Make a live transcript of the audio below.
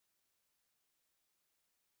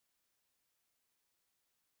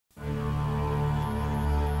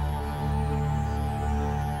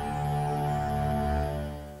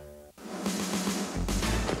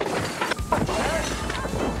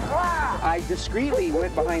discreetly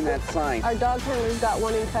went behind that sign. Our dog handler's got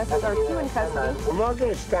one in custody, or two in custody. I'm not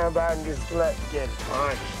gonna stand back and just let get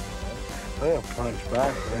punched. I'm gonna punch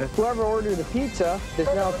back, man. Whoever ordered the pizza is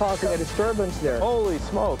now causing a disturbance there. Holy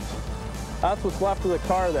smokes. That's what's left of the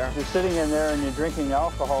car there. You're sitting in there and you're drinking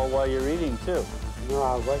alcohol while you're eating, too. No,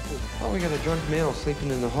 I wasn't. Oh, we got a drunk male sleeping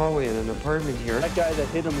in the hallway in an apartment here. That guy that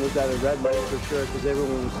hit him was at a red light for sure, because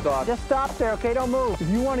everyone was stopped. Just stop there, okay? Don't move. If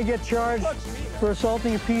you want to get charged for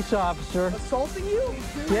assaulting a peace officer... Assaulting you?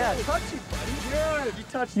 Yes. Touch you, buddy. Yeah, you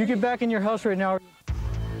touched You me. get back in your house right now.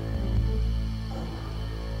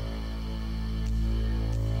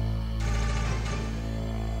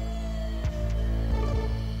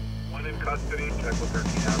 One in custody, check with 13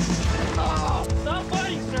 out. Oh, stop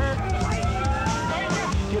fighting, sir.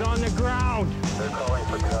 Get on the ground. They're calling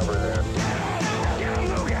for cover there. Get him,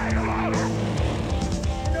 Lou, get him over.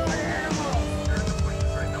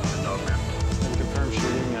 Confirmed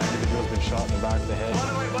shooting. Individual's been shot in the back of the head. One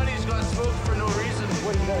of my buddies got smoked for no reason.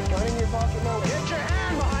 What, you got a gun in your pocket now? Get your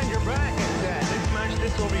hand behind your back, I said. Let's smash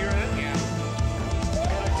this over your head. Yeah.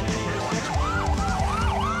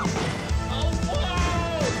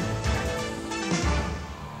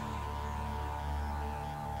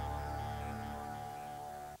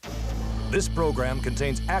 This program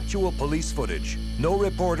contains actual police footage. No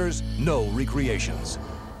reporters, no recreations.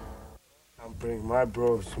 I'm bringing my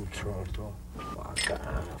bros from Toronto. Fuck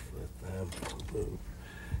off with them. Boom.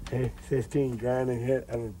 Hey, 15 grand a hit,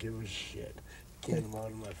 I don't give a shit. Get them out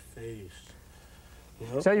of my face. You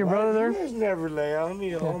know? Is that your brother there? You guys never lay on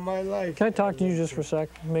me all my life. Can I talk to you just for a sec?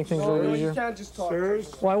 Make things a little easier. You can't just talk.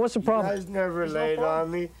 Sirs? Why? What's the problem? You guys never laid on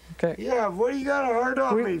me. Okay. Yeah, what do you got to hurt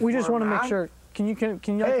on me We just for, want to make man? sure. Can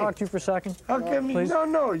I talk to you for a second? How can you? Please?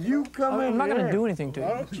 No, you come in I'm not going to here. do anything to you. I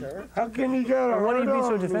don't care. How can you got to Why hurt do you be so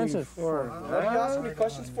on me defensive? for? What are you asking me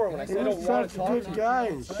questions for when I say I don't You're want to such talk to good you?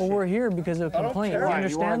 guys. Well, we're here because of a complaint. You care.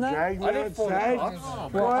 understand that? Drag me I didn't phone the outside?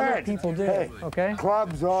 cops. Well, Go other ahead. people did, Hey, okay?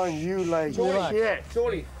 clubs on you like Relax. shit.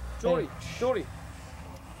 Jody,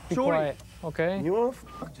 Be quiet, okay? You want to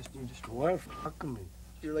fuck? You just want to fuck me.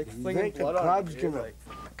 you're like You flinging think the blood on club's me. gonna Like,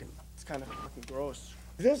 fucking... it's kind of fucking gross.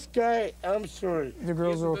 This guy, I'm sorry. The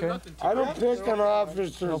girls are okay? I don't pick on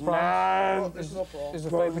officers, No problem. man. There's no problem. Is the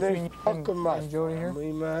But fight they between you fucking my and Jody here?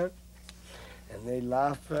 family, man. And they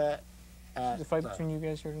laugh at Is the fight between you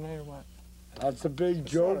guys here tonight or what? That's a big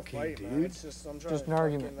It's not a joke, fight, man. dude. It's just, I'm trying Just to an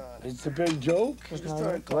argument. fucking, It's a big joke. Just just an trying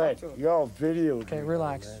argument? to Glad talk to him. y'all video. Okay,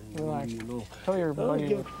 relax, relax. Tell your buddy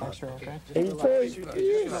to relax here, okay? Hey, Just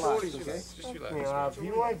relax, okay? Just If relax.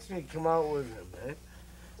 he wants me to come out with him, man.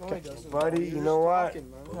 No, he doesn't. Buddy, You're you know just what? talking,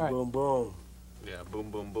 man. Boom, All right. boom, boom. Yeah, boom,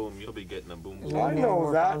 boom, boom. You'll be getting a boom, Is boom. there I any know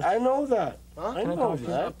more that. problems? I know that. Huh? I Can I know talk to you?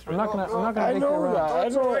 that. I'm not gonna I take you know around. that. I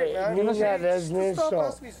That's know all right, it. man. You Listen, got as an stop insult.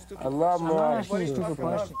 asking me stupid I love I'm not my asking you stupid Buddy,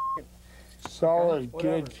 questions. solid,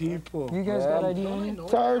 Whatever. good people. You guys got ID on you?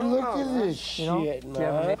 Start looking at this You know? shit, Do you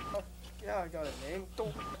have a man. name? Yeah, I got a name.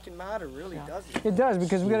 Don't fucking matter, really, does it? It does,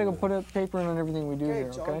 because we gotta go put a paper in on everything we do Okay, here,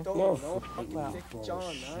 John, okay? don't, No you know? fucking Fucking Dick John,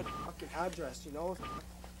 bullshit. man. Fucking address, you know?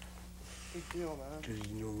 Big deal, man. 'Cause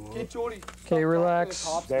you know Okay, what? Jody. Okay, relax.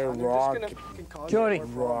 They're They're just rock. gonna fucking cause Jody. you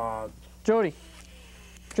more problems. Rock.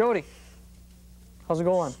 Jody, how's it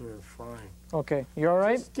going? They're fine. Okay, you all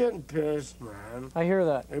right? Just getting pissed, man. I hear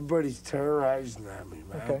that. Everybody's terrorizing at me,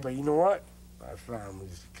 man. Okay. But you know what? My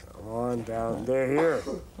family's come on down. They're here.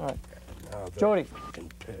 All right. Now they're Jody.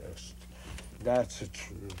 fucking pissed. That's the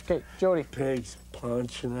truth. Okay, Jody, Pigs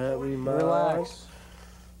punching at me, man. relax.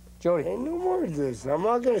 Jody, Ain't no more of this. I'm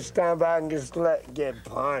not gonna stand back and just get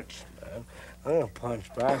punched, man. I'm gonna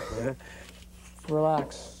punch back, man.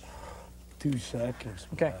 relax. 2 seconds.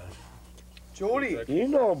 Okay. Man. Jody. You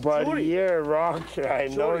know, buddy, Jody. you're a rocker. I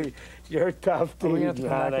know Jody. you're tough Are we gonna have dude, to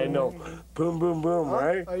come man. back I in? know. Boom, boom, boom, Huh?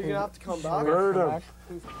 right? Are you gonna have to come back? Hurt Come him. back?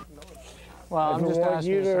 Who fucking knows? Well, I I'm don't just want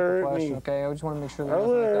asking you a to simple hurt question, me. okay? I just want to make sure that I'm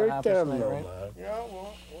nothing gonna like that hurt happens them, tonight, though, right? man. Yeah,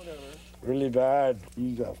 well, whatever. Really bad.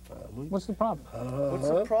 You got family. What's the problem? What's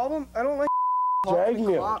the problem? I don't like Drag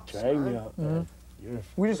me out. cops, Drag me man. out, man. You're a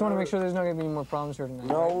We just want to make sure there's not going to be any more problems here tonight.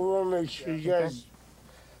 No, right? we want to make sure you guys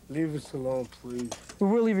leave us alone, please. We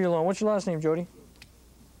will leave you alone. What's your last name, Jody?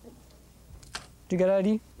 Do you got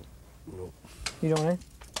ID? No. You don't, eh?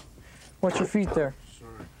 What's your feet there?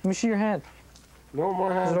 Sorry. Let me see your hand. No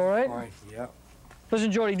more hands. Is it all right? Fine. Yeah.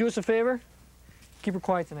 Listen, Jody, do us a favor. Keep her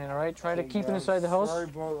quiet tonight, all right? Try to keep it inside the house. Sorry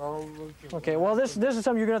about all looking. Okay, well, this is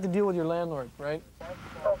something you're going to have to deal with your landlord, right?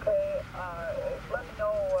 Okay, let me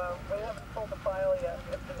know. We haven't pulled the file yet.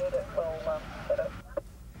 If you need it, we'll get it.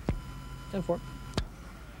 10-4.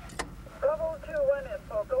 Bravo 2-1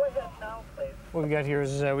 info. Go ahead now, please. What we got here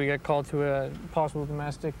is we got called to a possible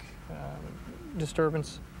domestic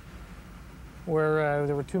disturbance. where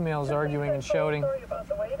there were two males arguing and shouting.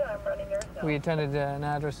 We attended an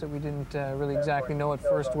address that we didn't really exactly know at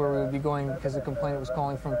first where we would be going because the complainant was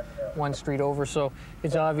calling from one street over, so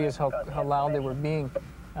it's obvious how loud they were being.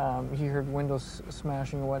 He heard windows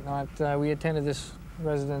smashing and whatnot. We attended this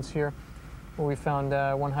residence here where we found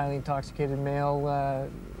one highly intoxicated male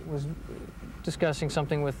was discussing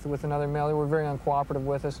something with another male. They were very uncooperative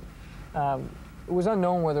with us. It was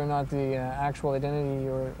unknown whether or not the actual identity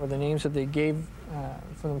or the names that they gave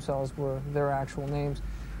for themselves were their actual names,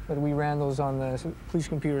 but we ran those on the police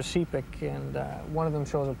computer CPIC, and one of them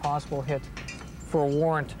shows a possible hit for a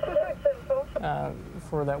warrant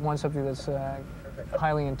for that one subject that's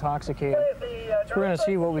highly intoxicated. So we're going to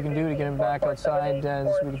see what we can do to get him back outside,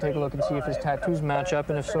 so we can take a look and see if his tattoos match up,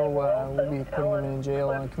 and if so, we'll be putting him in jail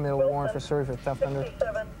and commit a warrant for service for theft under.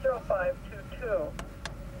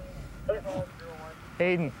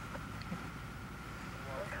 Hayden,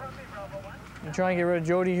 you trying to get rid of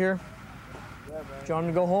Jody here? Yeah, man. Do you want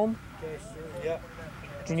him to go home? Okay, sure, yeah.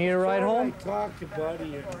 Do you need a ride home? I talked to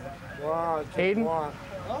Buddy. Wow, Hayden? Yeah.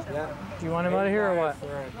 Do you want him out of here or what?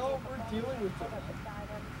 No, we're dealing with it.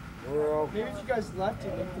 We're okay. Maybe you guys left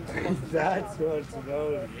you make things That's what's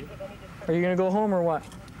about. Are you going to go home or what?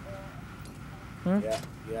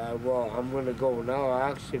 Yeah, well, I'm going to go now.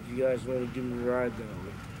 Actually, if you guys want to give me a ride,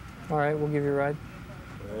 though. All right, we'll give you a ride.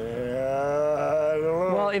 I don't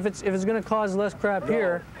know. Well, if it's going to cause less crap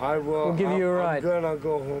here, I will. We'll give you a ride. I'm gonna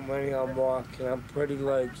go home anyhow. I'm walking. I'm pretty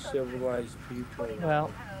like civilized people. Well,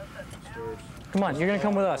 come on, you're going to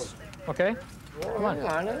come with us, okay? Come on.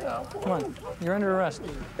 Come on. You're under arrest.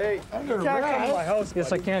 Hey, under you can't come to my house.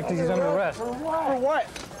 Yes, I can't because he's under arrest. For what?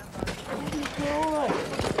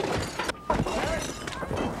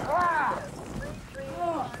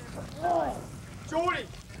 Jody,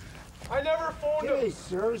 I never phoned him. Hey,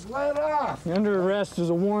 sirs, let off. You're under arrest. There's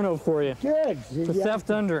a warrant out for you. Good. For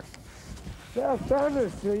theft under. Theft under,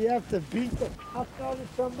 so you have to beat the fuck out of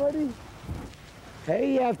somebody?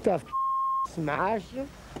 Hey, you have to smash it?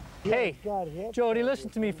 Hey, Jody, listen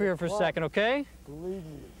to me for a second, okay? Believe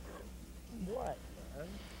me. What?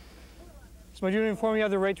 It's my duty to inform you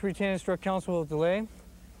have the right to retain and instruct counsel without delay.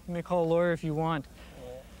 You may call a lawyer if you want.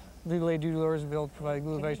 Legal aid duty lawyers will be able to provide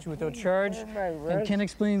legal advice to you without charge and can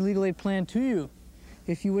explain the legal aid plan to you.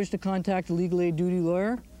 If you wish to contact a legal aid duty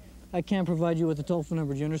lawyer, I can provide you with a telephone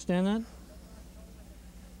number. Do you understand that?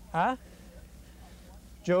 Huh?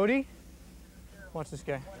 Jody? Watch this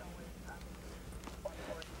guy.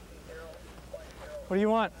 What do you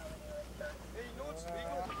want? Hey, you know it's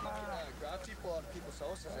legal to grab people out of people's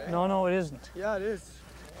houses, eh? No, it isn't. Yeah, it is.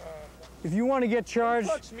 If you want to get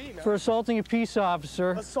charged for assaulting a peace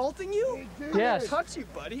officer... Assaulting you? Yes. I didn't touch you,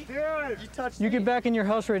 buddy. You touched You me. get back in your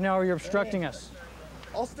house right now or you're obstructing us.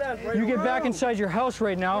 I'll stand right You get back inside your house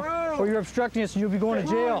right now or you're obstructing us and you'll be going to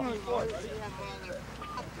jail. Hey,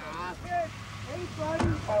 buddy.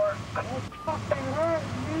 Don't fucking hurt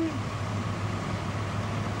me.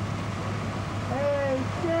 Hey,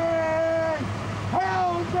 kid!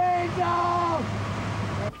 Hell, Angel!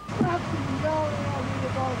 Fucking yelling at me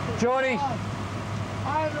about the Jody! stuff. I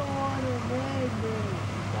don't want to name me.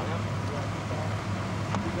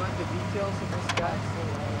 You want the details of this guy?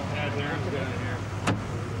 Yeah, Darren's got it here.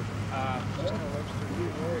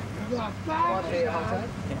 You got fat Hey, hog tie?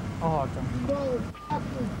 I'll hog tie.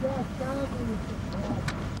 motherfuckers just down.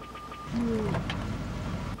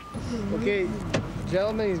 Okay,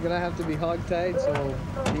 gentlemen, he's gonna have to be hog tied, so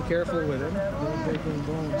be careful with him. Don't break any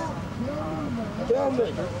bones. Tell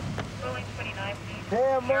me. Hey,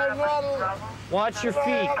 am I not Watch your Can I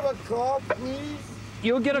feet. have a call, please?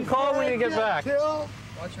 You'll get a call when you get back.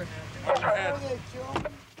 Watch your hand.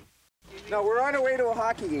 No, we're on our way to a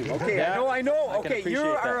hockey game. Okay, Yeah. I know. I can Okay, you appreciate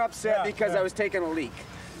are that. upset because I was taking a leak.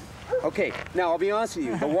 Okay, now I'll be honest with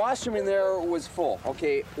you. The washroom in there was full.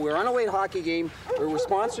 Okay, we're on our way to a hockey game. We were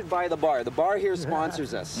sponsored by the bar. The bar here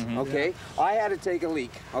sponsors us. Okay, I had to take a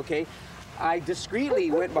leak. Okay. I discreetly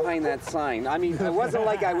went behind that sign. I mean, it wasn't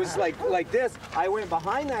like I was like this. I went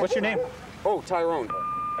behind that. What's your name? Oh, Tyrone.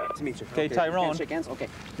 To meet you. Okay, Tyrone. Can't shake hands? Okay.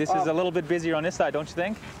 This is a little bit busier on this side, don't you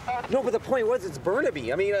think? No, but the point was, it's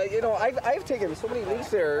Burnaby. I mean, you know, I've taken so many leaks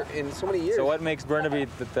there in so many years. So what makes Burnaby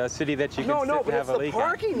the city that you can sit but and have it's a the leak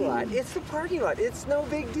parking lot. It's the parking lot. It's no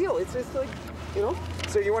big deal. It's just like, you know.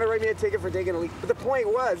 So you want to write me a ticket for taking a leak? But the point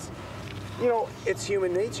was, you know, it's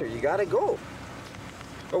human nature. You got to go.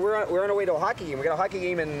 But we're on our way to a hockey game. We got a hockey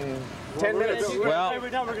game in 10 minutes. Well, I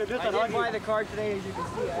did buy the card today, as you can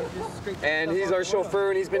see. I just scraped And he's our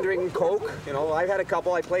chauffeur, and he's been drinking Coke. You know, I've had a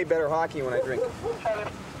couple. I play better hockey when I drink.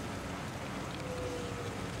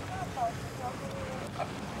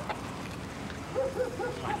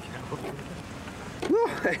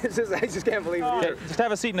 I just can't believe it either. Okay, just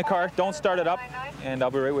have a seat in the car. Don't start it up, and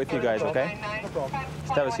I'll be right with you guys, okay?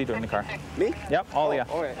 Just have a seat in the car. Me? Yep, all of you.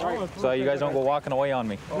 All right. So you guys don't go walking away on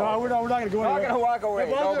me. No, we're not going to go I'm anywhere. not going to walk away.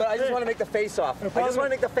 No, but I just want to make the face off. I just want to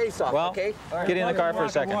make the face off, Well, okay? get in the car for a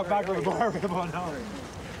second. Walk back to the bar. Come on now.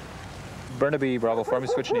 Burnaby, Bravo 4, I'm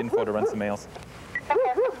switching info to run some mails.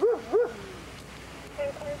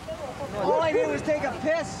 All I did was take a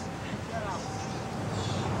piss.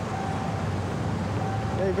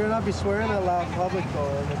 Hey, you better not be swearing that loud in public,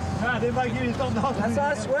 though. Nah, they might give you something else. That's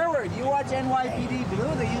not a swear word. You watch NYPD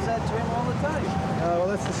Blue, they use that term all the time. Well,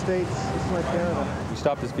 that's the States. This is like Canada. We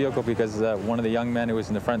stopped this vehicle because one of the young men who was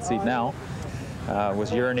in the front seat now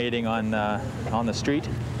was urinating on the street.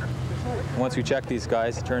 Once we checked these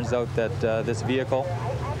guys, it turns out that this vehicle,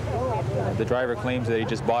 the driver claims that he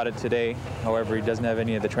just bought it today. However, he doesn't have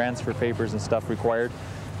any of the transfer papers and stuff required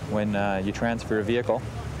when you transfer a vehicle.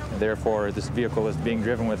 Therefore, this vehicle is being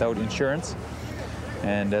driven without insurance,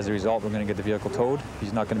 and as a result, we're going to get the vehicle towed.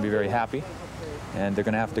 He's not going to be very happy, and they're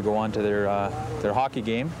going to have to go on to their hockey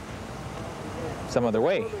game some other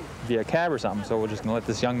way, via cab or something. So we're just going to let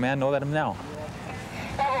this young man know that now.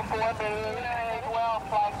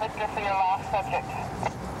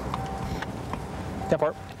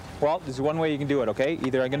 Tempor. Well, there's one way you can do it, okay?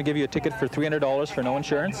 Either I'm going to give you a ticket for $300 for no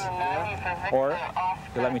insurance, or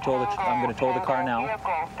you let me tow I'm going to tow the car now,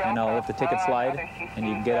 and I'll let the ticket slide, and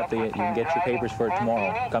you can get you can get your papers for it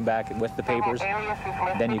tomorrow. Come back with the papers,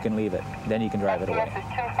 then you can leave it. Then you can drive it away.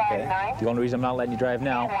 Okay? The only reason I'm not letting you drive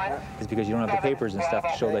now is because you don't have the papers and stuff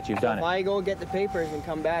to show that you've done If it. I go get the papers and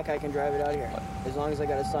come back, I can drive it out here, as long as I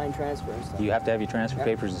got a signed transfer and stuff. You have to have your transfer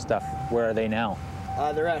papers and stuff. Where are they now?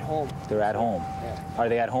 They're at home. They're at home. Yeah. Are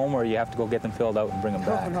they at home, or you have to go get them filled out and bring them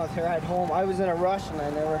back? No, they're at home. I was in a rush and I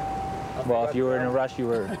never... Well, if you were in a rush, you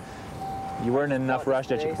weren't in enough rush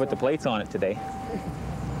that you could put the plates on it today.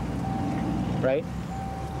 Right?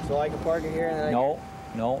 So I can park it here and then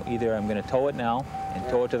No, either I'm going to tow it now and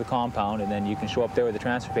tow it to the compound, and then you can show up there with the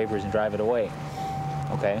transfer papers and drive it away.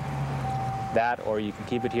 Okay? That, or you can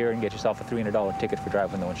keep it here and get yourself a $300 ticket for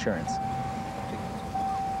driving with no insurance.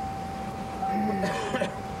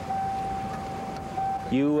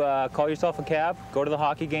 You call yourself a cab, go to the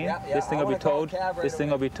hockey game. Yeah, this thing will be towed. This thing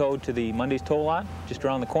away. will be towed to the Monday's tow lot, just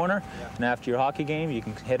around the corner. And after your hockey game, you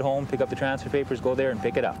can head home, pick up the transfer papers, go there and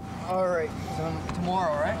pick it up. All right. So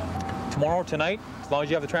tomorrow, right? Tomorrow, tonight, as long as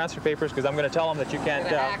you have the transfer papers, because I'm going to tell them that you can't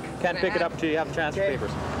pick it up until you have the transfer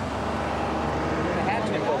papers. I'm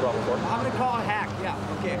going to call a hack. Yeah.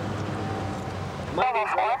 Okay.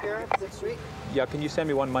 Monday's right there, 6th Street. Yeah, can you send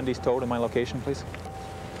me one Monday's tow to my location, please?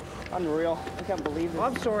 Unreal. I can't believe it.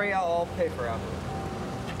 I'm sorry, I'll pay for it.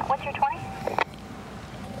 What's your 20?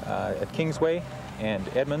 At Kingsway and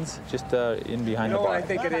Edmonds, just in behind You know the bar. what I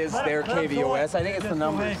think it is there, KVOS? I think it's the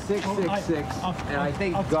number 666, and I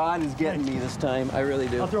think God is getting me this time. I really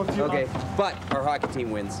do. Okay, but our hockey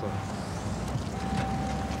team wins.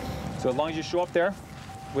 So as long as you show up there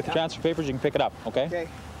with the transfer papers, you can pick it up, okay? Okay.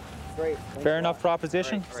 Great. Fair enough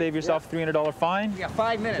proposition. Save yourself a $300 fine. Yeah,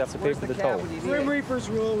 5 minutes. You have to pay Where's for the cab tow. when you need Grim Reapers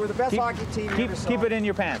rule. We're the best hockey team you ever saw. Keep it in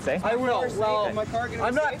your pants, eh? I will. Well,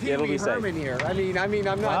 I'm not Pee It'll Wee be safe. Herman here. I mean,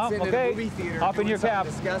 I'm not sitting in a movie theater. Hop in your doing cab.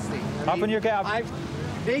 something disgusting. Hop in your cab.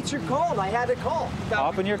 Nature called. I had to call.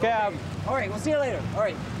 Hop in your cab. All right, we'll see you later. All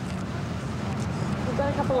right. We've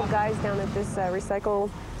got a couple of guys down at this recycle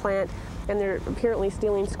plant, and they're apparently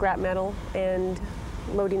stealing scrap metal and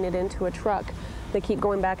loading it into a truck. They keep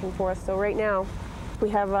going back and forth. So right now, we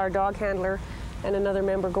have our dog handler and another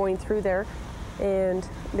member going through there, and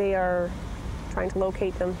they are trying to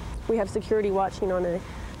locate them. We have security watching on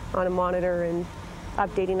a monitor and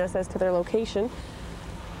updating us as to their location.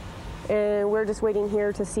 And we're just waiting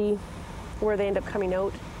here to see where they end up coming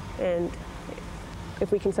out and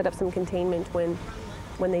if we can set up some containment when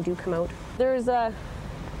they do come out. There's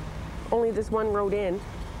only this one road in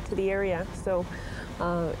to the area, so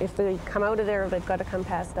if they come out of there, they've got to come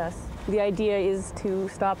past us. The idea is to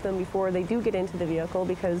stop them before they do get into the vehicle,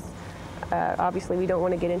 because obviously we don't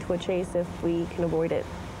want to get into a chase if we can avoid it.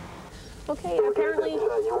 Okay, apparently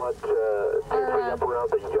You want to hurry up around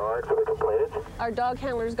the yard for the complainant? our dog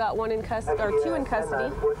handler's got one in custody, or two in custody.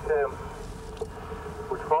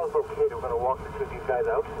 Which falls located, we're going to walk the 2 of these guys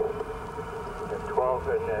out. There's 12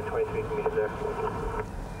 and 23 meters there.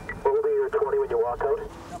 What will be your 20 when you walk out?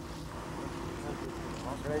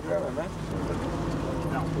 Can I grab it, man?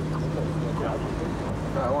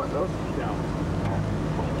 No, I want those.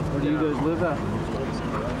 Where do you guys live at?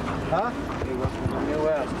 Huh? New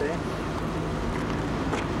West, eh?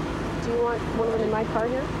 Do you want one of them in my car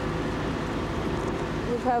here?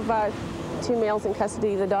 We have two males in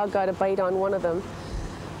custody. The dog got a bite on one of them.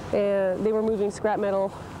 And they were moving scrap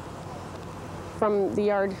metal from the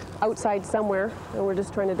yard outside somewhere, and we're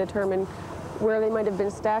just trying to determine where they might have been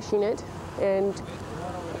stashing it. And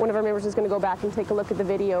one of our members is going to go back and take a look at the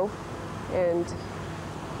video and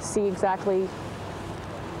see exactly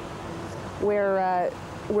where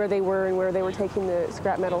they were and where they were taking the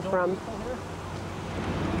scrap metal from.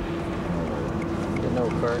 No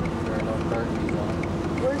cart. There are no cartons on.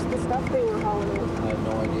 Where's the stuff they were hauling out? I have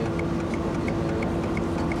no idea.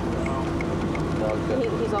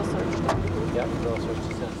 He's all searched. Yeah, he's all searched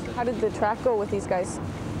since then. How did the track go with these guys?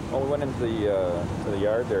 Well, we went into the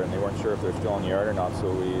yard there, and they weren't sure if they're still in the yard or not, so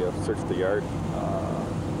we searched the yard.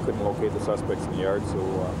 Couldn't locate the suspects in the yard, so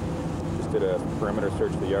just did a perimeter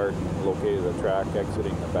search of the yard and located a track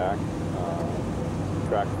exiting the back.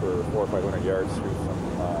 Tracked for 400 or 500 yards through some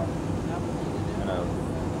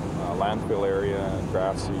landfill area,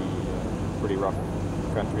 grassy, pretty rough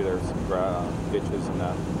country. There's some ditches and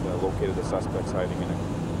that. Located the suspects hiding in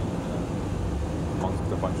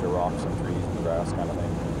amongst a bunch of rocks and trees and grass kind of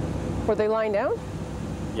thing. Were they lying down?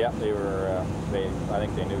 Yeah, they were. I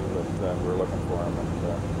think they knew that we were looking for them and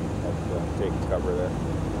had taken cover there.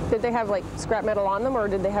 Did they have like scrap metal on them, or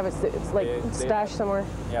did they have it stashed somewhere?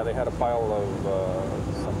 Yeah, they had a pile of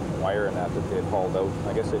some wire in that they had hauled out.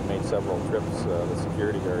 I guess they'd made several trips. The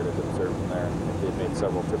security guard had observed them there. They'd made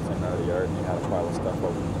several trips in and out of the yard, and they had a pile of stuff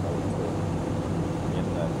out in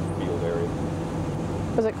the field area.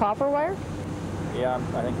 Was it copper wire? Yeah,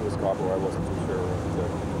 I think it was copper wire. I wasn't too sure. It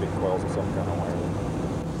was big coils of some kind of wire.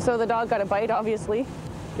 So the dog got a bite, obviously.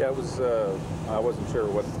 Yeah, it was. I wasn't sure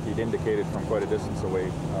what he'd indicated from quite a distance away,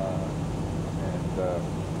 and that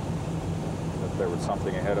there was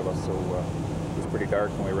something ahead of us. So it was pretty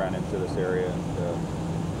dark when we ran into this area, and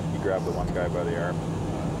he grabbed the one guy by the arm.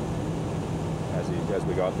 As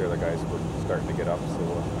we got there, the guys were starting to get up, so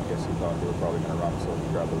I guess he thought they were probably going to run, so he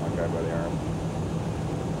grabbed the one guy by the arm.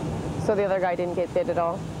 So the other guy didn't get bit at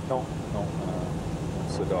all? No.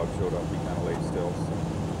 Once the dog showed up, he kind of laid still.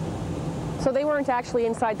 So they weren't actually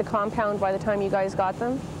inside the compound by the time you guys got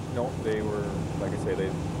them? No, they were, like I say, they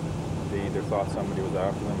either thought somebody was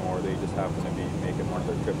after them, or they just happened to be making one of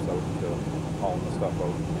their trips out to hauling the stuff out,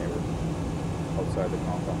 and they were outside the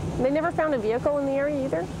compound. They never found a vehicle in the area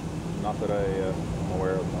either? Not that I'm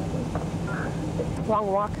aware of, no. Long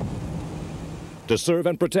walk. To serve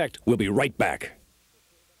and protect, we'll be right back.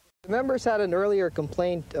 Members had an earlier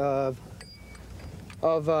complaint of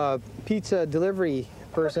a pizza delivery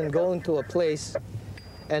person going to a place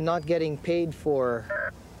and not getting paid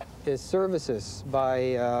for his services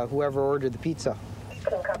by whoever ordered the pizza.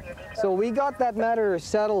 So we got that matter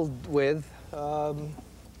settled with, but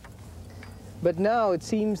now it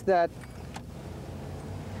seems that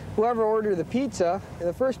whoever ordered the pizza in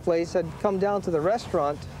the first place had come down to the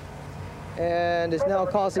restaurant and is now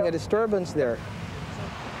causing a disturbance there.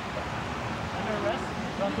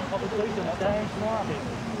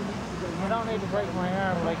 You don't need to break my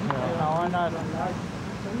arm, like, you know, I'm not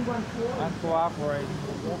cooperating.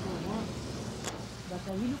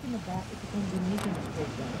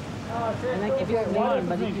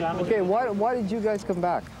 Okay, why did you guys come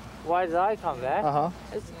back? Why did I come back?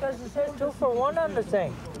 It's because it says 2 for 1 on the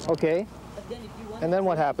thing. Okay. And then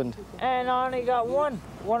what happened? And I only got one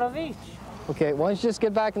of each. Okay, why don't you just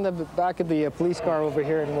get back in the back of the police car over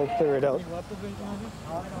here and we'll clear it out.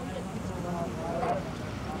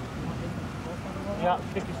 Yeah,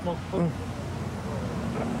 pick your smoke.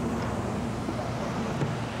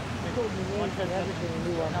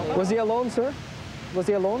 Was he alone, sir? Was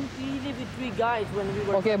he alone? He lived with 3 guys when we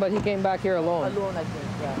were... Okay, but he came back here alone. Alone, I think,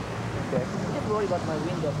 yeah. Okay. I'm just worried about my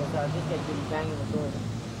window, because I just get banging the door.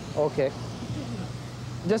 Okay.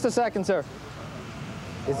 Just a second, sir.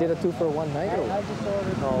 Is it a 2 for 1 night? Or? I just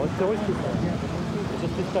ordered... No, it's always 2 for 1. It's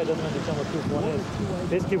just this guy doesn't understand what 2 for 1 is.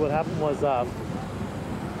 Basically what happened was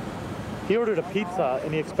he ordered a pizza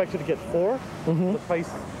and he expected to get 4 for the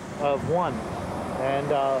price of 1. And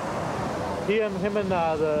him and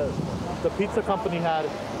the pizza company had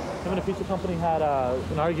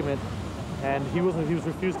an argument, and he was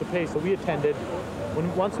refused to pay. So we attended.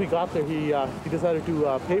 Once we got there, he decided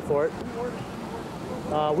to pay for it.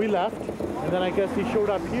 We left, and then I guess he showed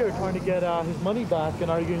up here trying to get his money back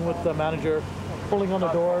and arguing with the manager, pulling on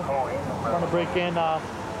the door, trying to break in.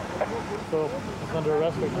 So he's under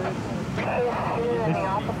arrest right now.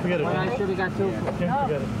 Forget it. I should have got 2.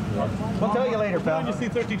 Forget it. We'll tell you later, pal. You see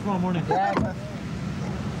 13 tomorrow morning.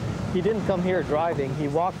 He didn't come here driving. He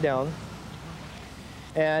walked down,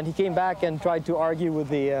 and he came back and tried to argue with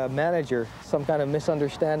the manager, some kind of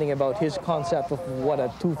misunderstanding about his concept of what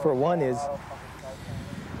a 2 for 1 is.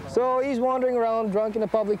 So he's wandering around drunk in a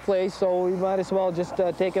public place, so we might as well just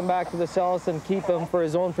take him back to the cells and keep him for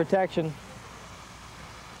his own protection.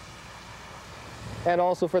 And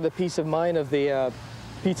also for the peace of mind of the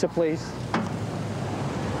pizza place.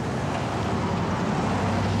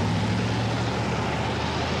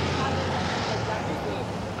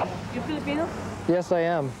 You Filipino? Yes, I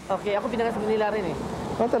am. Okay, ako pinanganak sa Manila rin eh.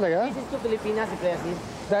 Oh, talaga? This is to Pilipinas, si Presley.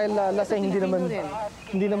 Dahil lasing,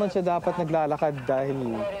 hindi naman siya dapat naglalakad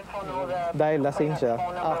dahil lasing siya.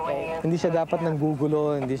 Okay. Hindi siya dapat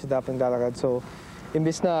nanggugulo, hindi siya dapat naglalakad. So,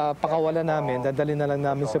 imbis na pakawalan namin, dadali na lang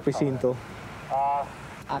namin sa presinto.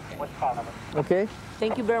 Okay. Okay?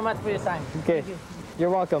 Thank you very much for your time. Okay.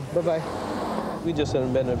 You're welcome. Bye-bye. We just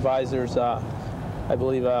have been advisors, I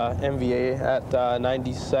believe MVA at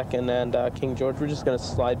 92nd and King George. We're just going to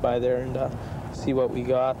slide by there and see what we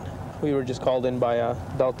got. We were just called in by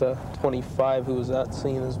Delta 25 who was at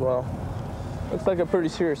scene as well. Looks like a pretty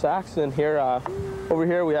serious accident here. Over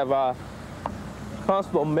here we have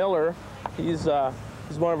Constable Miller. He's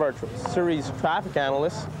one of our series traffic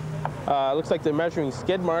analysts. Looks like they're measuring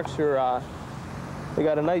skid marks here. They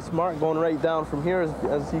got a nice mark going right down from here,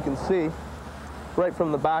 as you can see, right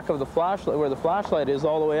from the back of the flashlight, where the flashlight is,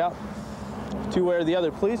 all the way up to where the other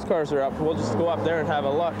police cars are up. We'll just go up there and have a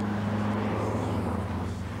look.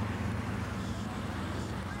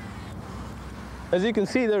 As you can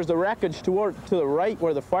see, there's the wreckage to the right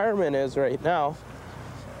where the fireman is right now.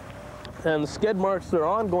 And the skid marks are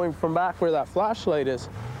on going from back where that flashlight is.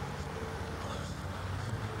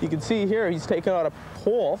 You can see here he's taken out a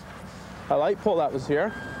pole, a light pole that was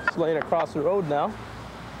here. It's laying across the road now.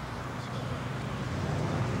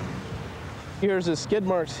 Here's his skid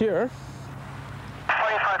marks here.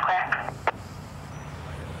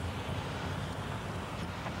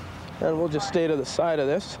 And we'll just stay to the side of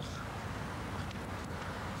this.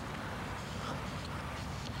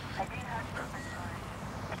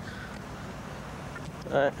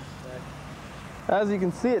 All right. As you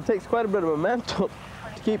can see, it takes quite a bit of momentum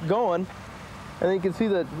to keep going. And then you can see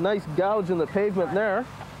the nice gouge in the pavement there.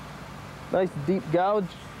 Nice deep gouge,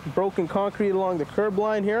 broken concrete along the curb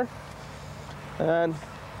line here. And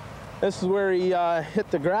this is where he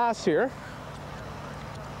hit the grass here.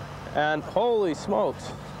 And holy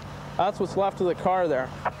smokes, that's what's left of the car there.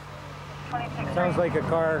 Sounds like a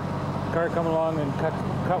car coming along and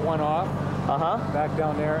cut one off. Back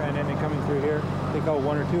down there, and then they coming through here. Take out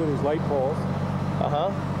one or two of these light poles.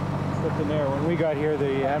 Slipped in there. When we got here,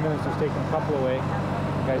 the ambulance was taking a couple away.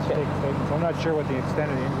 The guys were taking statements. So I'm not sure what the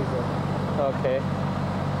extent of the injuries are. Okay.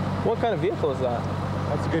 What kind of vehicle is that?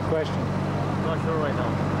 That's a good question. I'm not sure right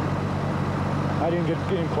now. I didn't get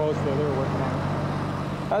in close there. They were working on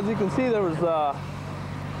it. As you can see, there was a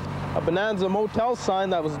Bonanza Motel sign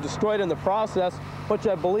that was destroyed in the process, which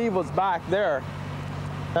I believe was back there.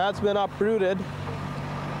 That's been uprooted,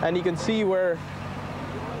 and you can see where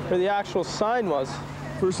the actual sign was.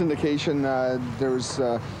 First indication, there was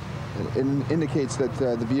indicates that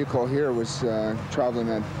the vehicle here was traveling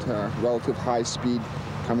at relative high speed,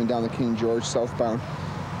 coming down the King George southbound.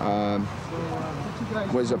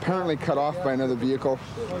 Was apparently cut off by another vehicle,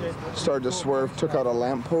 started to swerve, took out a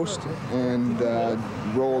lamppost, and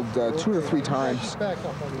rolled 2 or 3 times.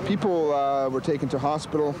 People were taken to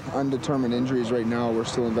hospital, undetermined injuries right now. We're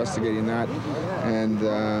still investigating that. And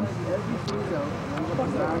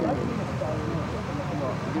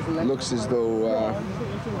it looks as though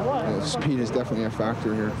speed is definitely a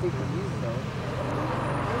factor here.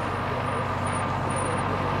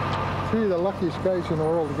 Three of the luckiest guys in the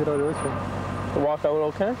world to get out of this one. To walk out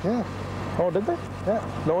okay? Yeah. Oh, did they? Yeah.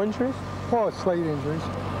 No injuries? Oh, slight injuries.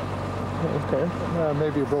 Okay.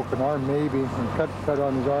 Maybe a broken arm, maybe. And cut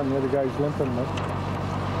on his arm. The other guy's limping.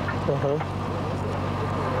 But...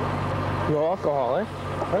 No alcohol, eh?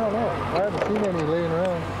 I don't know. I haven't seen any laying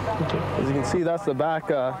around. As you can see, that's the back,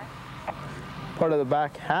 part of the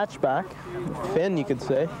back hatchback. Fin, you could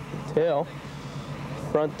say. Tail.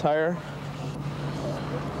 Front tire.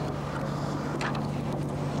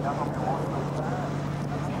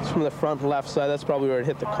 It's from the front left side. That's probably where it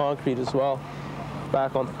hit the concrete as well.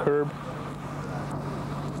 Back on the curb.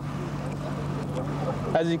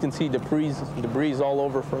 As you can see, debris all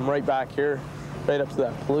over from right back here, right up to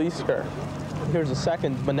that police car. Here's a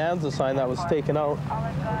second Bonanza sign that was taken out.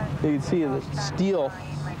 You can see the steel.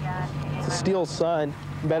 It's a steel sign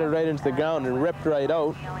embedded right into the ground and ripped right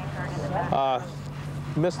out.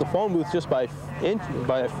 Missed the phone booth just by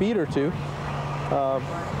a feet or two.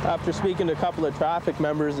 After speaking to a couple of traffic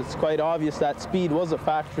members, it's quite obvious that speed was a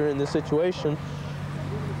factor in this situation,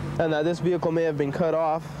 and that this vehicle may have been cut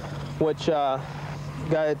off, which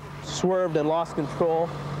guy swerved and lost control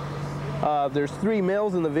There's 3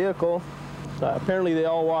 males in the vehicle. Apparently they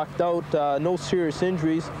all walked out, no serious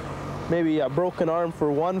injuries, maybe a broken arm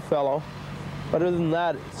for one fellow. But other than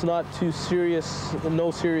that, it's not too serious,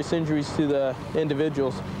 no serious injuries to the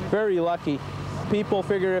individuals. Very lucky. People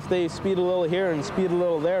figure if they speed a little here and speed a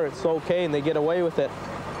little there, it's okay and they get away with it.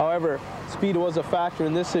 However, speed was a factor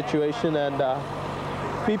in this situation, and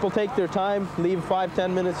people take their time, leave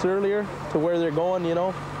 5-10 minutes earlier to where they're going, you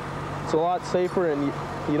know. It's a lot safer and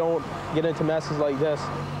you don't get into messes like this.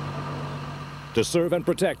 To serve and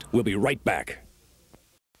protect, we'll be right back.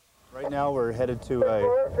 Right now we're headed to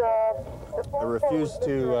a refuse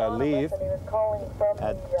to leave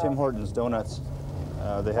at Tim Hortons Donuts.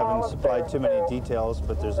 They haven't supplied too many details,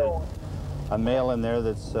 but there's a male in there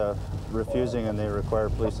that's refusing, and they require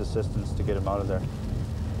police assistance to get him out of there.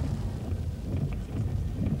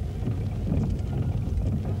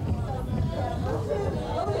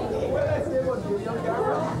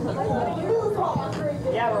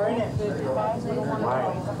 Yeah, we're in it.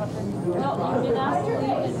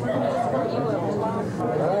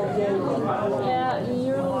 Yeah,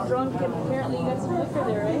 you're a little drunk, and apparently you got some liquor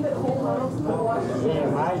there, eh? Yeah,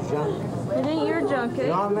 my junk. It ain't your junk, eh?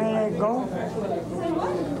 You want me to go?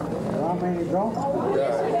 You want me to go?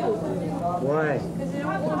 Why? Because they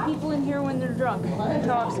don't want people in here when they're drunk.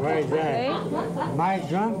 Intoxicated. Why is that? Eh? My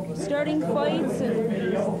drunk? Starting fights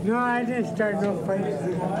and... No, I didn't start no fights.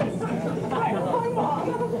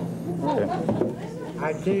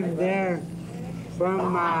 I came there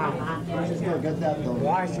from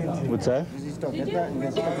Washington. What's that? Does he still get that and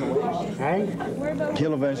gets taken away? Hey? Whereabouts?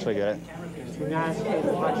 He'll eventually get it.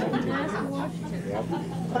 Washington. Yep.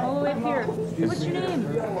 All the way up here. What's your name?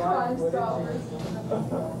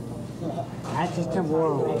 That's just a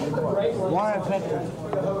war veteran.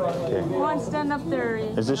 Okay. Come on, stand up there.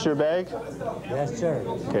 Is this your bag? Yes, sir.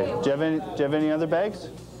 Okay. Do you have any other bags?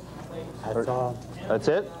 That's all. That's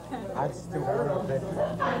it? That's the war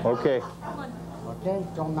veteran. Okay. Okay,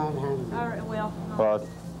 don't manhandle me. All right, well. Well,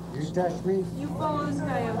 you touch me? You follow this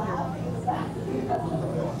guy out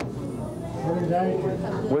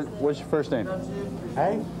What, what's your first name?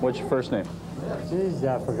 Hey? What's your first name? Jeez,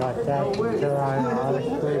 I forgot that. I'll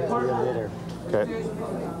explain to you later. Okay.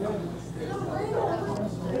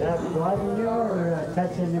 Why do you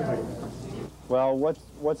touch anybody? Well,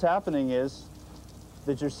 what's happening is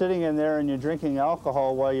that you're sitting in there and you're drinking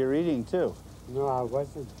alcohol while you're eating too. No, I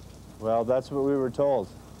wasn't. Well, that's what we were told.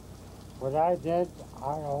 What I did,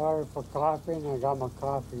 I ordered for coffee and I got my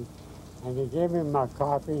coffee. And they gave me my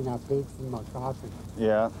coffee and I paid for my coffee.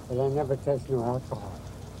 Yeah. But I never touched no alcohol.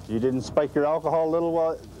 You didn't spike your alcohol a little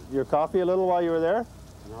while, your coffee a little while you were there?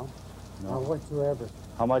 No. Not whatsoever.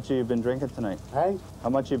 How much have you been drinking tonight? Hey? How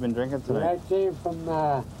much have you been drinking When tonight? I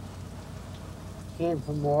came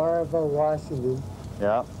from Oroville, Washington.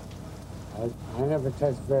 Yeah. I never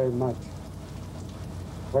touched very much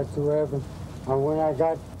whatsoever. And when I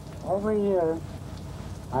got over here,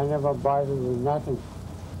 I never bothered with nothing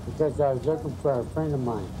because I was looking for a friend of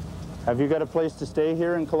mine. Have you got a place to stay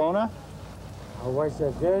here in Kelowna? I wish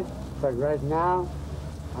I did, but right now,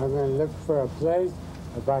 I'm going to look for a place.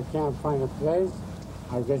 If I can't find a place,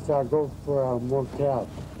 I guess I'll go for a motel.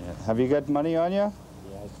 Yeah. Have you got money on you?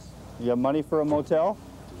 Yes. You got money for a motel?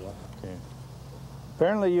 Yep. Okay.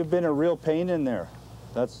 Apparently you've been a real pain in there.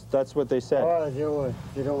 That's what they said. Oh,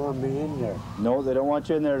 they don't want me in there. No, they don't want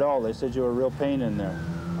you in there at all. They said you were a real pain in there.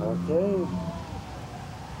 Okay.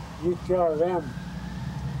 You tell them,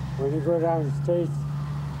 when you go down the States,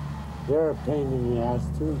 they're a pain in the ass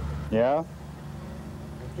too. Yeah?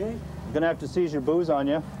 Okay. I'm gonna have to seize your booze on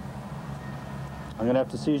you. I'm gonna have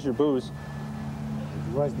to seize your booze.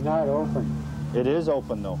 It was not open. It is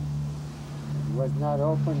open though. It was not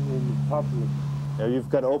open in public. Yeah, you've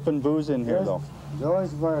got open booze in here though.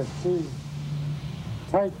 Those were seized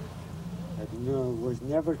tight. It was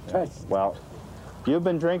never touched. Well, you've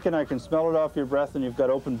been drinking, I can smell it off your breath, and you've got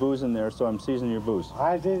open booze in there, so I'm seizing your booze.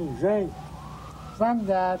 I didn't drink from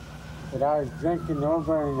that, but I was drinking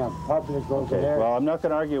over in a public over there. Well, I'm not going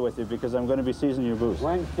to argue with you because I'm going to be seizing your booze.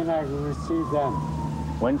 When can I receive them?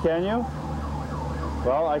 When can you?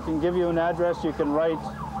 Well, I can give you an address you can write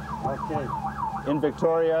in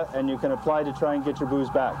Victoria, and you can apply to try and get your booze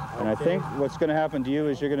back. And I think what's going to happen to you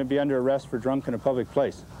is you're going to be under arrest for drunk in a public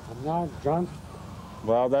place. I'm not drunk.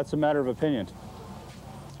 Well, that's a matter of opinion.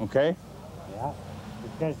 Okay? Yeah,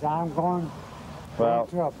 because I'm going to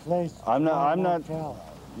a place. I'm not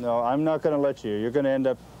going to let you. You're going to end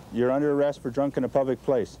up, you're under arrest for drunk in a public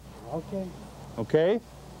place. Okay. Okay?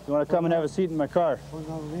 You want to come and have a seat in my car? For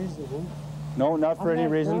no reason, eh? No, not for any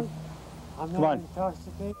reason. Drunk. I'm Come not on.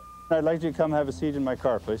 intoxicated. I'd like you to come have a seat in my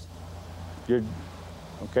car, please.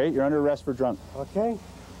 Okay, you're under arrest for drunk. Okay.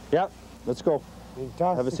 Yep, let's go.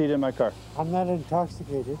 Have a seat in my car. I'm not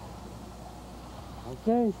intoxicated.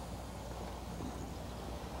 Okay.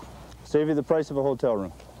 Save you the price of a hotel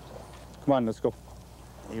room. Come on, let's go.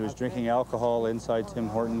 He was drinking alcohol inside Tim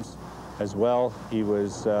Hortons as well. He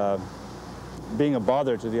was being a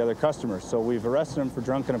bother to the other customers. So we've arrested him for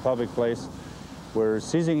drunk in a public place. We're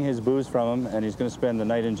seizing his booze from him, and he's going to spend the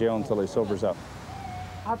night in jail until he sobers up.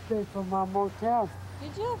 I paid for my motel.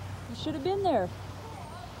 Did you? You should have been there.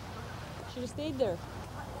 Should have stayed there.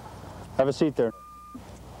 Have a seat there.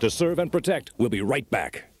 To serve and protect, we'll be right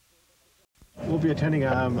back. We'll be attending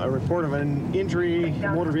a report of an injury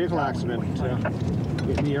motor vehicle accident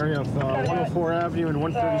in the area of 104 Avenue and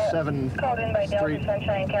 137 Called in by Delta Street.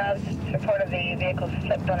 Sunshine Cabs. Report of the vehicle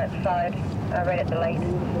slipped on its side, right at the light.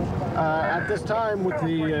 At this time, with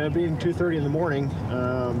the being 2:30 in the morning,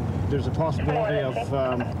 there's a possibility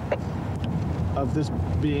of this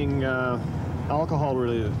being alcohol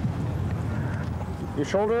related. Your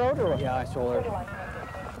shoulder out, or? Yeah, I shouldered.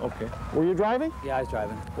 Okay. Were you driving? Yeah, I was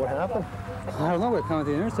driving. What happened? I don't know. We're coming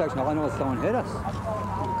to the intersection. All I know is someone hit us.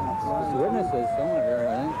 There's witnesses somewhere here,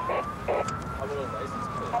 I think.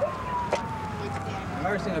 I've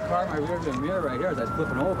never seen a car in my rearview mirror right here that's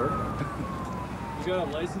flipping over. You got a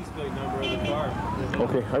license plate number of the car.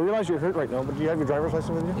 Okay. I realize you're hurt right now, but do you have your driver's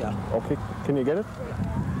license with you? Yeah. Okay. Can you get it?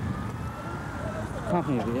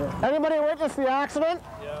 Company, yeah. Anybody witness the accident?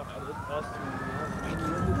 Yeah,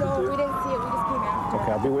 No, we didn't see it. We just came after.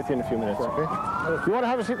 Okay, I'll be with you in a few minutes, okay? You want to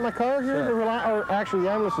have a seat in my car here? Sure. Or actually, the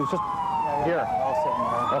ambulance is just here. I'll sit in the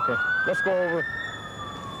car. Okay, let's go over.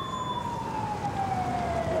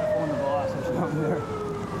 Phone the boss or something there.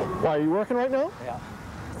 Why, are you working right now? Yeah.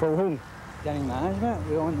 For whom? Denning Management.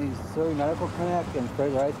 We own the Surrey Medical Clinic and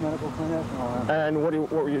Fraser Heights Medical Clinic and all that. And what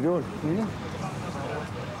were you doing? Cleaning.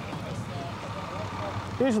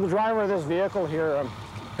 He's the driver of this vehicle here.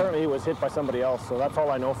 Apparently he was hit by somebody else, so that's all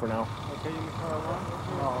I know for now. Okay, in the car alone?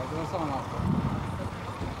 No, we're doing someone else.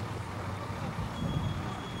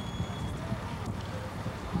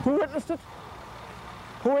 Who witnessed it?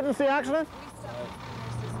 Who witnessed the accident?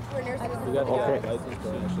 We're nurses. We got the license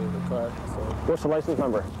plate actually in the car. So. What's the license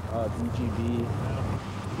number? DGB.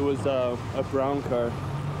 It was a brown car.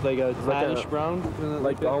 Like a tannish brown?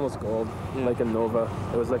 Like almost gold. Yeah. Like a Nova.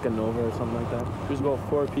 It was like a Nova or something like that. There's about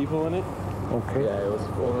 4 people in it. Okay. Yeah, it was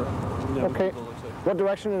 4. Okay. What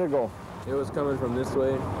direction did it go? It was coming from this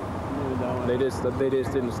way. They just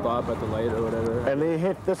didn't stop at the light or whatever. And they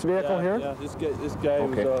hit this vehicle here? Yeah, this guy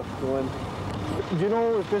Okay. was going. Do you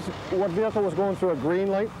know if what vehicle was going through a green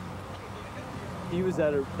light? He was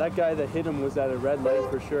at that guy that hit him was at a red light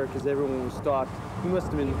for sure because everyone was stopped. He must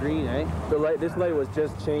have been green, eh? This light was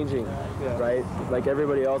just changing, right? Like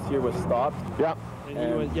everybody else here was stopped. Yeah. And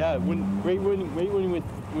he was, right when he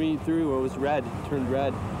went through, it was red, it turned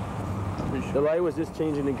red. Sure. The light was just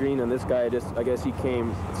changing to green, and this guy I guess he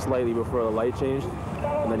came slightly before the light changed,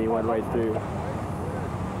 and then he went right through.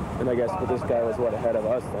 And I guess, but this guy was ahead of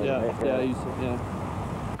us then, right?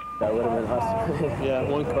 That would have been us. Yeah,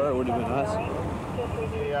 one car would have been us.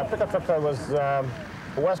 The pickup truck was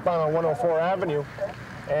westbound on 104 Avenue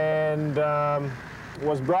and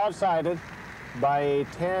was broadsided by a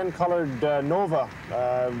tan-colored Nova,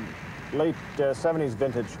 late 70s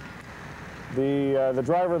vintage. The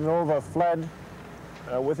driver of the Nova fled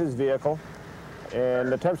with his vehicle,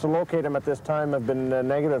 and attempts to locate him at this time have been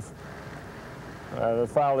negative. The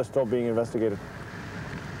file is still being investigated.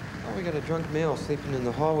 Oh, we got a drunk male sleeping in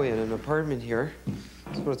the hallway in an apartment here.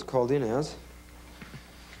 That's what it's called in as.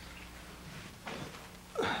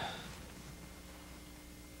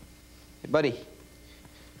 Hey, buddy.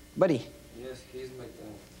 Buddy. Yes, he's my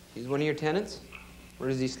tenant. He's one of your tenants? Where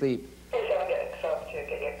does he sleep?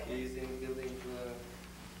 He's in building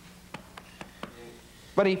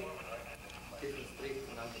Buddy. Street,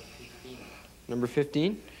 number 15. Number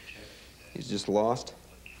 15? He's just lost.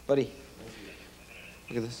 Buddy.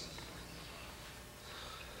 Look at this.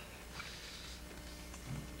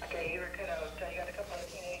 Okay, you were cut out. You got a couple of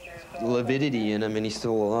teenagers. Lividity in him, and he's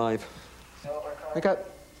still alive. Wake up.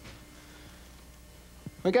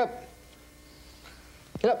 Wake up.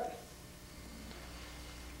 Get up.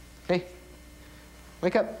 Hey.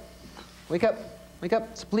 Wake up. Wake up. Wake up.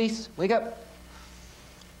 It's the police. Wake up.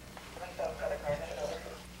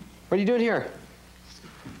 What are you doing here?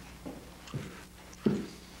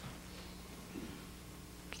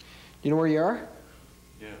 You know where you are?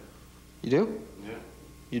 Yeah. You do? Yeah.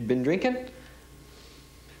 You'd been drinking?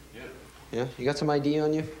 Yeah. Yeah? You got some ID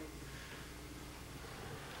on you?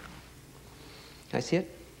 Can I see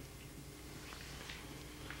it?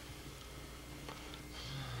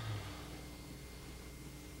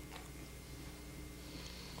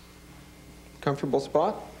 Comfortable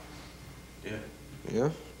spot? Yeah. Yeah?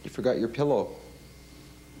 You forgot your pillow.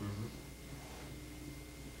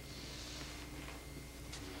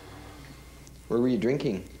 Where were you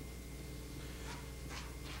drinking?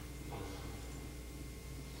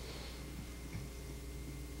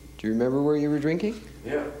 Do you remember where you were drinking?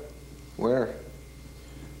 Yeah. Where?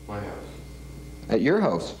 My house. At your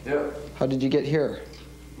house? Yeah. How did you get here?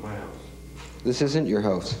 My house. This isn't your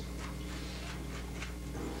house.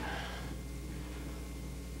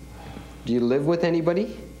 Do you live with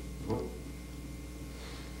anybody? No.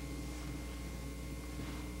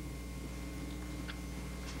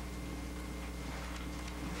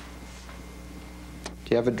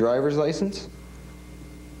 Do you have a driver's license?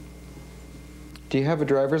 Do you have a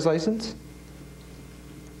driver's license?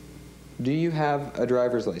 Do you have a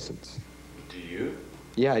driver's license? Do you?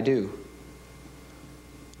 Yeah, I do.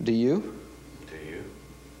 Do you? Do you?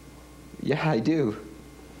 Yeah, I do.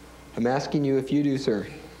 I'm asking you if you do, sir.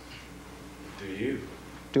 Do you?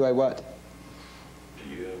 Do I what? Do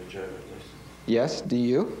you have a driver's license? Yes, do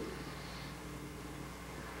you?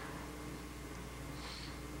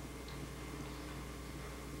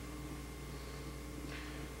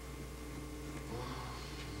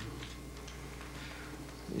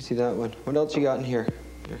 You see that one? What else you got in here?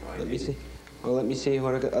 Here, let me see. Well, let me see.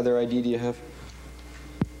 What other ID do you have?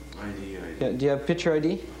 ID. Yeah, do you have picture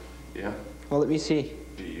ID? Yeah. Well, let me see.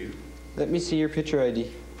 Do you? Let me see your picture ID.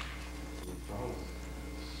 No problem.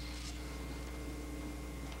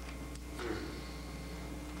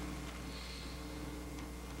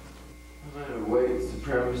 I'm at a white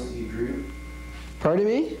supremacy group. Pardon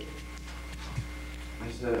me? I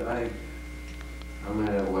said I'm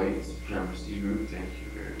at a white supremacy group. Thank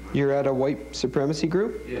you very much. You're at a white supremacy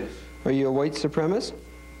group? Yes. Are you a white supremacist? No.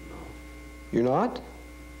 You're not?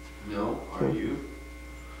 No. Are you?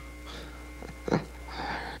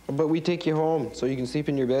 But we take you home so you can sleep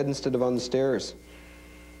in your bed instead of on the stairs.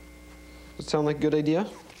 Does that sound like a good idea?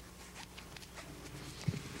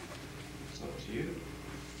 It's up to you.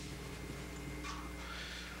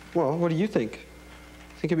 Well, what do you think?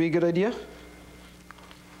 Think it'd be a good idea?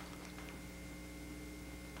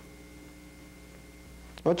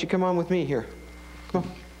 Why don't you come on with me here? Come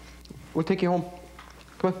on. We'll take you home.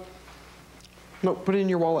 Come on. No, put it in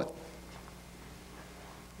your wallet.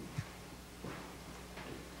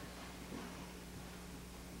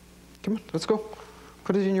 Come on, let's go.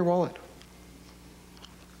 Put it in your wallet.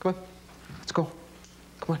 Come on, let's go.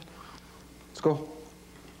 Come on, let's go.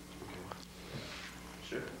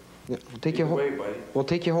 Sure. Yeah, we'll take you home. Either way, buddy. We'll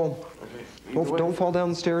take you home. Okay. Either way. Don't fall down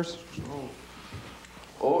the stairs.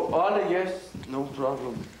 Oh, on it, yes. No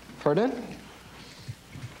problem. Pardon?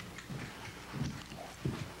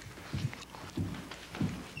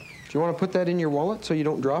 Do you want to put that in your wallet so you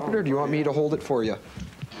don't drop it, or do you want me to hold it for you?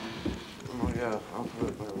 Oh, yeah. I'll put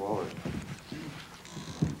it in my wallet.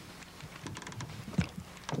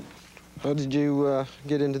 How did you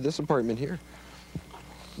get into this apartment here?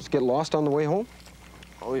 Just get lost on the way home?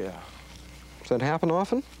 Oh, yeah. Does that happen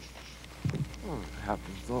often? Oh, it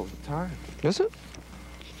happens all the time. Is it?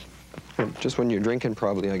 Just when you're drinking,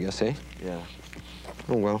 probably, I guess, eh? Yeah.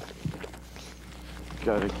 Oh, well.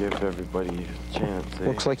 Gotta give everybody a chance, eh?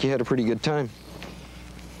 Looks like you had a pretty good time.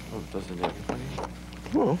 Oh, doesn't everybody?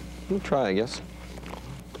 Well, we'll try, I guess.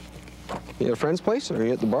 You at a friend's place, or are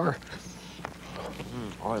you at the bar?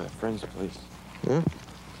 Oh, at a friend's place. Yeah?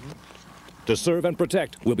 To serve and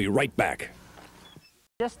protect, we'll be right back.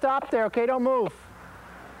 Just stop there, okay? Don't move.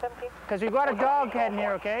 Because we've got a dog heading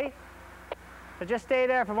here, okay? So just stay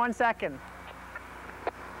there for 1 second.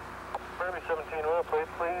 Miami 17 oil plate,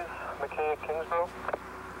 please. McKay, Kingsborough.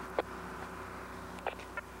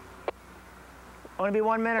 Only be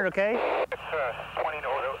 1 minute, okay? It's 20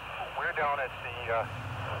 North. We're down at the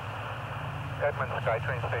Edmonds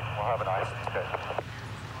SkyTrain station. We'll have an eye. Okay.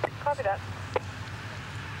 Copy that.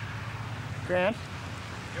 Grant?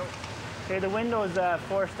 Okay, the window's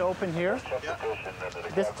forced open here.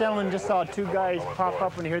 This gentleman just saw two guys pop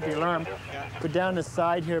up when he heard the alarm. Go down the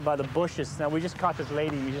side here by the bushes. Now, we just caught this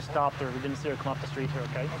lady. We just stopped her. We didn't see her come up the street here,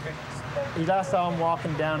 okay? Okay. We last saw him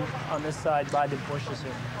walking down on this side by the bushes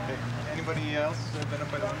here. Okay. Anybody else been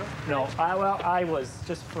up by the window? No, I was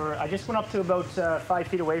just for, I just went up to about 5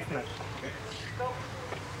 feet away from it.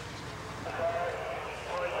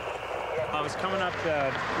 I was coming up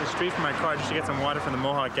the street from my car just to get some water from the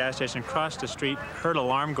Mohawk gas station, crossed the street, heard an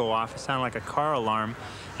alarm go off. It sounded like a car alarm.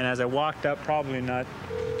 And as I walked up, probably not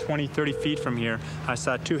 20, 30 feet from here, I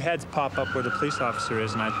saw two heads pop up where the police officer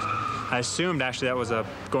is. And I assumed actually that was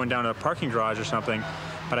going down to a parking garage or something.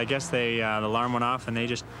 but I guess the alarm went off and they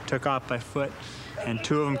just took off by foot. And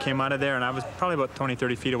 2 of them came out of there, and I was probably about 20,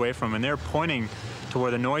 30 feet away from them, and they were pointing to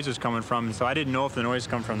where the noise was coming from. And so I didn't know if the noise was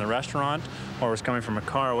coming from the restaurant or was coming from a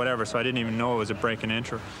car or whatever, so I didn't even know it was a break and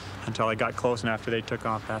enter until I got close and after they took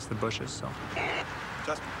off past the bushes. So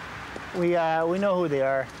we know who they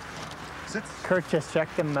are. Kurt just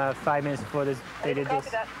checked them 5 minutes before they did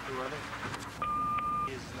this.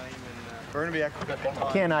 Burnaby,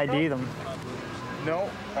 Can't ID them. No,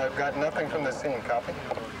 I've got nothing from the scene. Copy.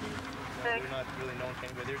 They're not really known to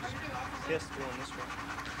anybody. They're just pissed going this way.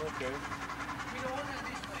 Okay.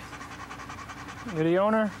 You're the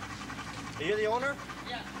owner? Are you the owner?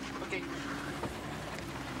 Yeah. Okay.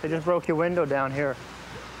 They just broke your window down here.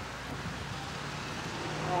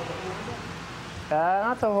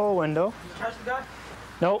 Not the whole window. You catch the guy?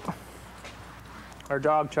 Nope. Our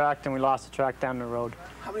dog tracked and we lost the track down the road.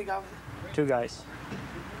 How many guys? 2 guys.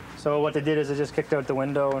 So what they did is they just kicked out the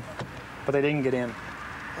window, but they didn't get in.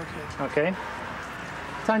 Okay. Okay.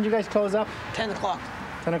 What time did you guys close up? 10 o'clock.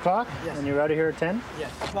 10 o'clock? Yes. And you were out of here at 10?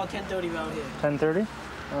 Yes. About 10:30 around here. 10:30?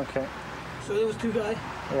 Okay. So there was 2 guys?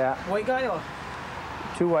 Yeah. White guy or?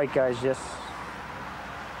 2 white guys, yes.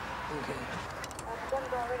 Okay.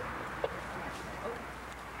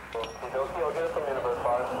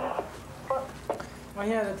 Right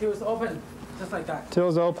here, the till's open, just like that.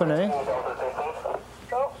 Till's open, eh?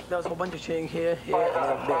 There's a whole bunch of change here, and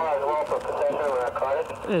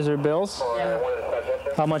then Is there bills? Yeah.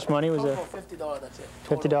 How much money was there? $50, that's it.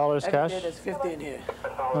 $50 cash? Every day there's 50 in here.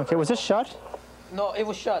 Okay, was this shut? No, it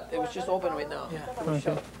was shut. It was just open right now. Yeah, it was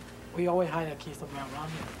Okay. shut. We always hide a key somewhere around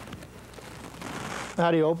here.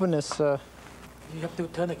 How do you open this? You have to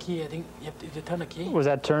turn the key, I think. You have to turn the key. Was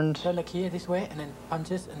that turned? Turn the key this way and then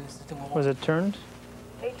punches and this thing will Was it turned?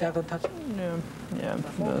 Jack, don't touch it. Yeah, yeah.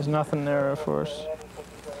 There's nothing there for us.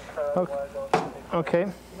 Okay.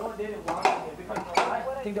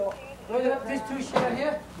 These 2 share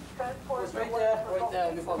here. It's right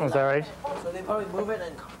there before we Was that right? So they probably move it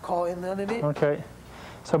and call in underneath. Okay.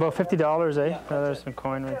 So about $50, eh? There's some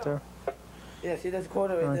coin right there. Yeah, see there's a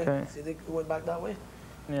quarter right there. Okay. See they went back that way?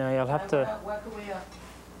 Yeah, you'll have to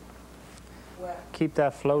keep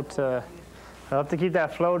that float. I'll have to keep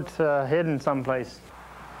that float hidden someplace.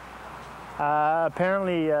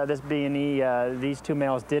 Apparently, this B&E, these 2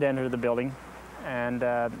 males did enter the building, and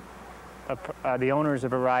the owners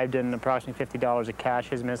have arrived, and approximately $50 of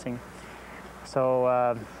cash is missing. So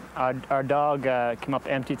our dog came up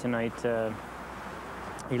empty tonight.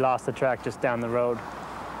 He lost the track just down the road.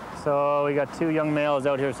 So we got 2 young males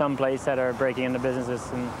out here someplace that are breaking into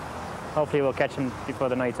businesses, and hopefully we'll catch them before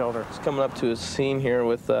the night's over. Just coming up to a scene here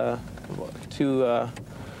with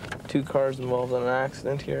two cars involved in an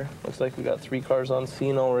accident here. Looks like we got 3 cars on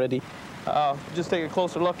scene already. Just take a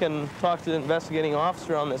closer look and talk to the investigating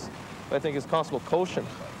officer on this. I think it's Constable Koshin.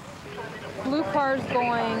 Blue car's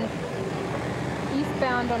going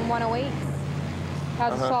eastbound on 108.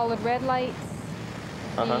 Has solid red lights.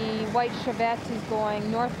 The white Chevette is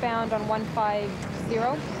going northbound on 150.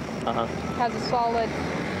 Has a solid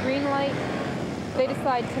green light. They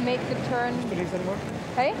decide to make the turn. Still need us anymore?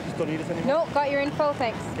 Hey? Still need us anymore? No, got your info,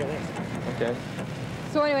 thanks. Okay, thanks. Okay.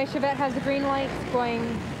 So anyway, Chevette has the green light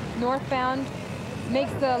going northbound,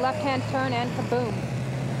 makes the left-hand turn and kaboom.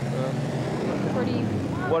 Pretty.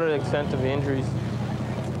 What are the extent of the injuries?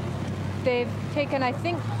 They've taken, I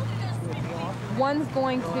think, one's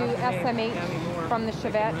going to SMH from the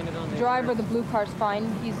Chevette. Driver, the blue car's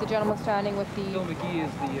fine. He's the gentleman standing with the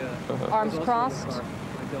arms crossed.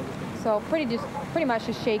 So pretty much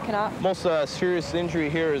just shaken up. Most serious injury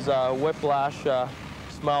here is whiplash,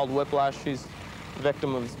 mild whiplash. The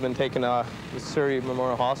victim has been taken to Surrey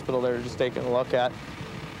Memorial Hospital. They're just taking a look at.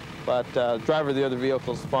 But driver of the other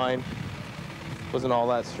vehicle is fine. Wasn't all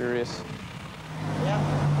that serious. Yeah.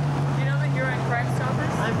 You know that you're on Crime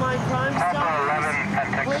Stoppers? I'm on Crime Stoppers.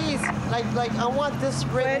 Please, like I want this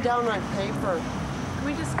written down on paper. Can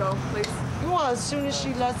we just go, please? Well, as soon as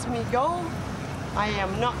she lets me go. I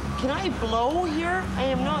am not. Can I blow here? I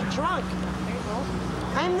am not drunk.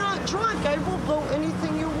 I am not drunk. I will blow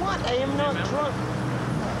anything you want. I am not drunk.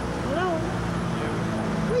 No.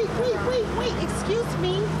 Wait. Excuse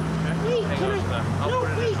me. Wait, can I? No,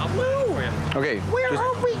 wait, no. Okay. Where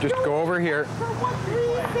are we just going? go over here. For what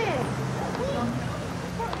reason?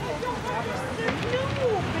 No,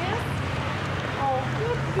 Beth. Oh,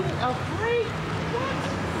 give me a break. What?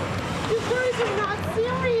 You guys are not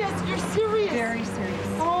serious. You're serious. Very serious.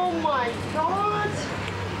 Oh my God.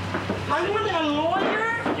 I want a lawyer.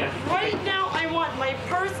 Yes. Right now, I want my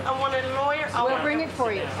purse. I want a lawyer. We'll bring it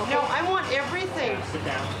for you. Okay. No, I want everything. Sit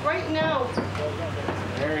down. Right now.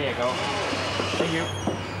 There you go. Thank you.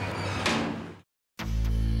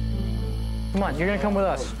 Come on, you're gonna come with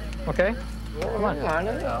us, okay? Come on.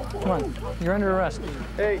 Come on. You're under arrest.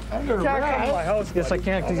 Hey, Under arrest? Can't come to my house. Yes, I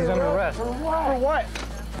can't because he's under arrest. For what?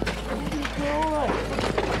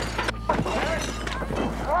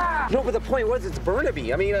 No, but the point was, it's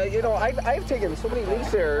Burnaby. I mean, you know, I've taken so many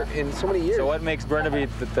leaks there in so many years. So what makes Burnaby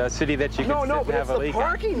the city that you can but have a leak? It's the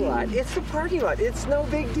parking lot. It's the parking lot. It's no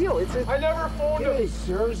big deal. I never phoned him. Hey,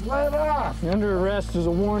 sirs, let off. You're under arrest. There's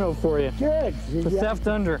a warrant out for you. Good. For theft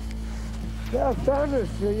under. Theft under,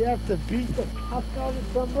 so you have to beat the fuck out of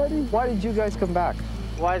somebody? Why did you guys come back?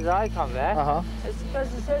 Why did I come back? Uh-huh. It's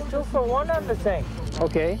because it says 2 for 1 on the thing.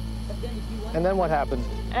 Okay. And then what happened?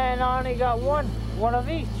 And I only got one of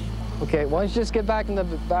each. Okay, why don't you just get back in the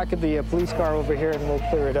back of the police car over here and we'll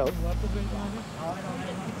clear it out.